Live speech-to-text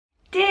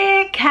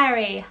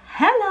Carrie.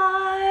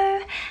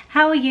 Hello,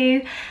 how are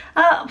you?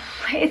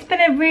 It's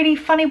been a really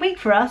funny week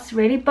for us,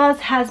 really.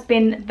 Buzz has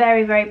been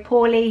very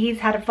poorly. He's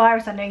had a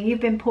virus. I know you've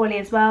been poorly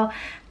as well.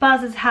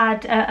 Buzz has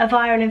had a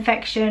viral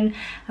infection,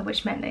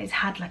 which meant that he's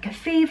had like a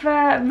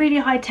fever, really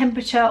high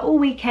temperature all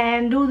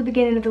weekend, all the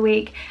beginning of the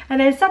week,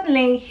 and then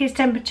suddenly his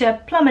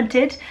temperature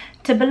plummeted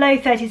to below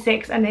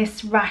 36 and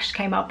this rash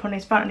came up on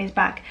his front and his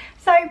back.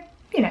 So,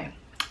 you know,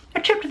 a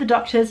trip to the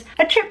doctors,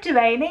 a trip to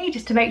A&E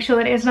just to make sure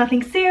that it was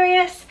nothing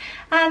serious,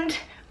 and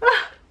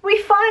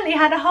we finally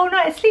had a whole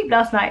night's sleep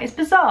last night. It's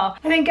bizarre.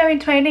 I think going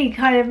to A&E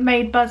kind of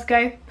made Buzz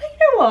go, but you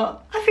know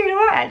what? I feel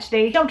alright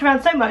actually. He jumped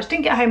around so much,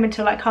 didn't get home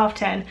until like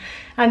 10:30,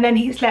 and then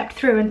he slept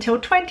through until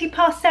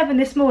 7:20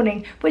 this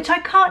morning, which I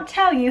can't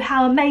tell you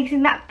how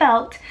amazing that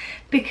felt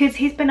because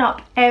he's been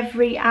up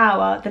every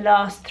hour the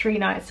last 3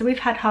 nights, so we've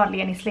had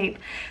hardly any sleep.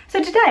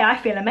 So today I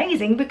feel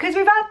amazing because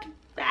we've had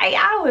 8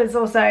 hours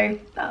or so.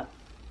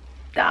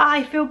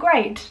 I feel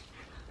great.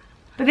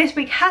 But this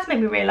week has made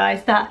me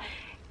realise that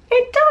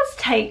it does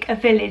take a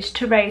village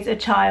to raise a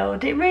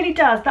child. It really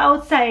does. The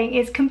old saying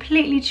is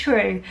completely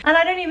true. And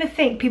I don't even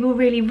think people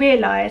really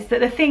realise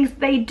that the things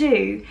they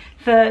do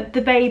for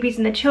the babies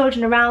and the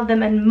children around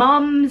them and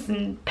mums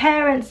and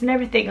parents and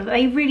everything, that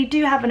they really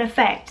do have an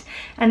effect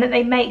and that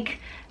they make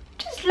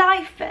just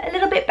life a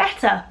little bit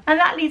better. And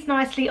that leads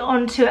nicely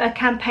on to a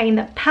campaign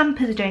that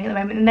Pampers are doing at the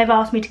moment and they've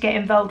asked me to get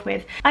involved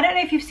with. I don't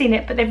know if you've seen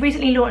it, but they've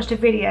recently launched a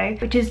video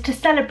which is to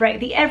celebrate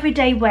the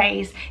everyday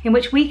ways in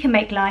which we can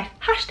make life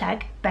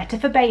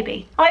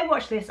 #BetterForBaby. I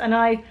watched this and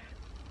I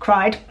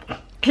cried.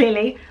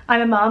 Clearly,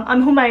 I'm a mum,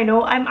 I'm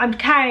hormonal, I'm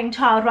carrying a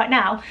child right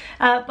now,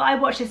 but I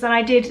watched this and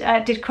I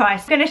did cry.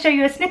 So I'm going to show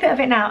you a snippet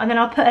of it now and then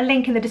I'll put a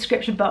link in the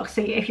description box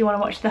so if you want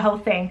to watch the whole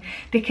thing,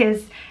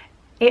 because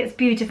it's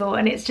beautiful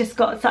and it's just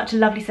got such a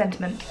lovely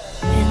sentiment.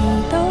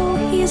 And though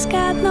he's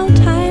got no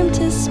time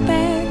to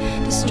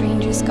spare, the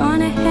stranger's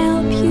gonna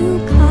help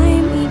you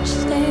climb each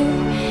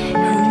stair.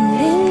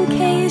 And in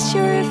case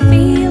you're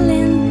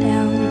feeling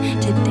down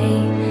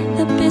today,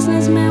 the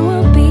businessman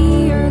will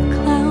be your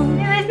clown.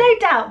 There's no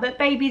doubt that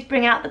babies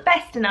bring out the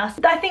best in us.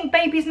 I think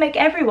babies make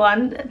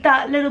everyone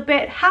that little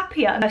bit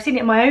happier. And I've seen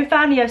it in my own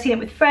family, I've seen it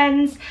with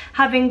friends.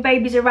 Having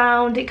babies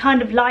around, it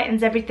kind of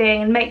lightens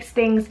everything and makes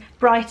things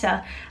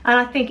brighter. And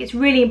I think it's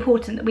really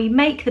important that we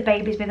make the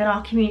babies within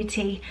our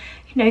community,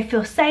 you know,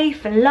 feel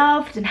safe and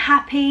loved and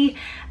happy,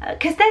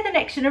 because they're the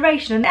next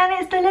generation. And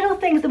it's the little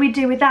things that we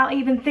do without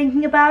even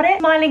thinking about it.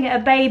 Smiling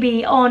at a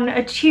baby on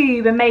a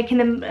tube and making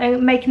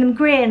them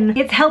grin.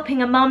 It's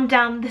helping a mum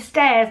down the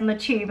stairs on the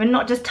tube and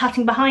not just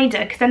tutting behind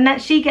her, because then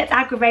that she gets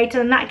aggravated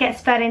and that gets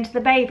fed into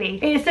the baby.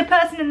 It's the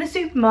person in the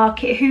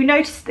supermarket who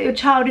notices that your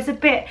child is a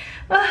bit,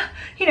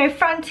 you know,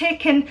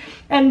 frantic and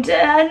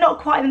not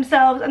quite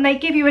themselves, and they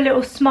give you a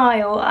little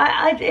smile.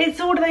 It's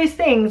all of those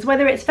things,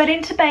 whether it's fed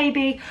into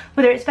baby,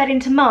 whether it's fed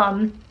into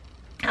mum.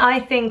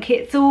 I think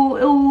it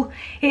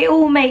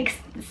all makes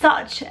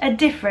such a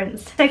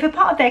difference. So for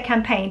part of their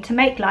campaign to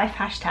make life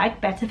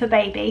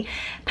 #BetterForBaby,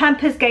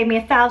 Pampers gave me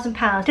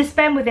 £1,000 to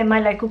spend within my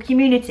local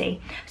community.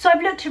 So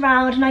I've looked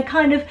around and I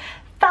kind of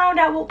found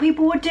out what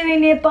people were doing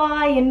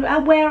nearby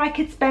and where I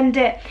could spend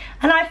it,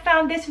 and I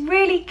found this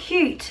really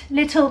cute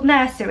little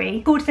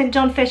nursery called St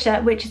John Fisher,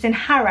 which is in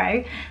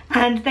Hurrah,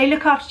 and they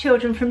look after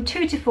children from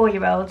 2 to 4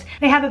 year olds.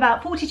 They have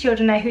about 40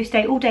 children there who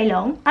stay all day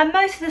long, and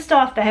most of the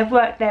staff there have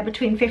worked there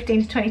between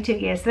 15 to 22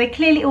 years, so they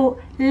clearly all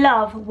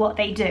love what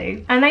they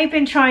do, and they've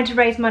been trying to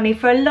raise money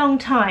for a long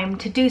time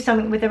to do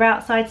something with their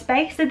outside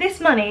space. So this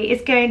money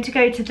is going to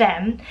go to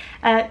them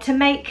to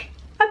make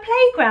a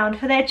playground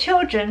for their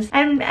children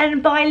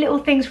and buy little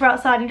things for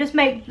outside and just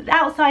make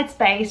outside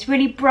space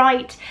really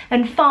bright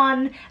and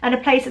fun and a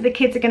place that the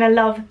kids are going to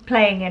love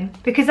playing in,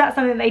 because that's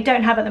something that they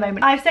don't have at the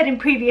moment. I've said in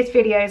previous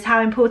videos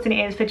how important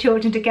it is for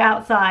children to get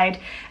outside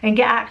and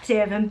get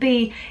active and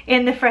be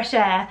in the fresh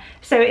air,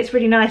 so it's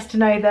really nice to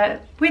know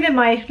that within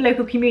my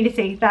local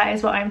community that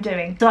is what I'm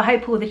doing. So I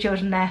hope all the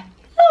children there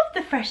love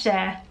the fresh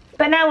air.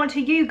 But now on to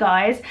you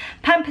guys.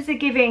 Pampers are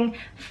giving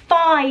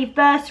 5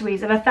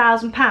 bursaries of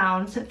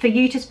 £1,000 for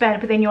you to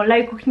spend within your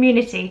local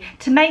community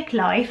to make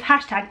life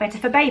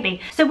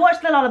 #BetterForBaby. So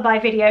watch the Lullaby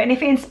video, and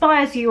if it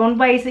inspires you on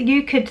ways that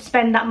you could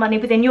spend that money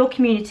within your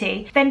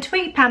community, then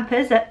tweet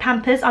Pampers at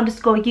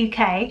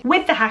Pampers_UK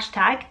with the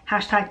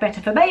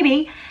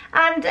 #BetterForBaby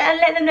and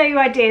let them know your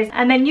ideas,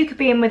 and then you could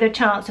be in with a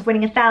chance of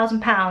winning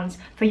 £1,000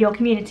 for your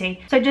community.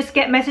 So just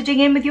get messaging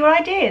in with your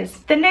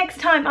ideas. The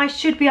next time I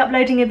should be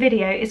uploading a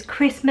video is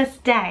Christmas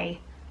Day.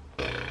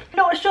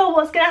 Not sure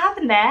what's going to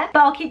happen there,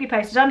 but I'll keep you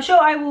posted. I'm sure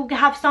I will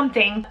have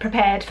something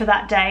prepared for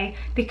that day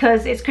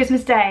because it's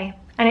Christmas Day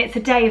and it's a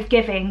day of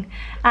giving,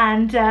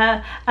 and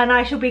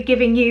I shall be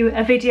giving you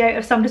a video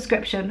of some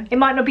description. It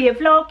might not be a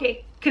vlog,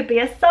 it could be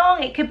a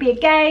song, it could be a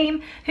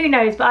game, who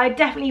knows, but I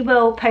definitely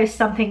will post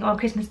something on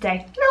Christmas Day.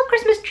 A little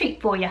Christmas treat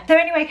for you. So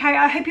anyway, Carrie,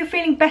 I hope you're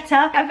feeling better.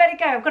 I better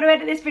go, I've got to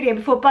edit this video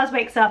before Buzz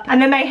wakes up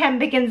and the mayhem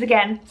begins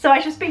again. So I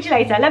shall speak to you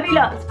later. Love you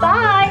lots,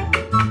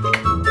 bye!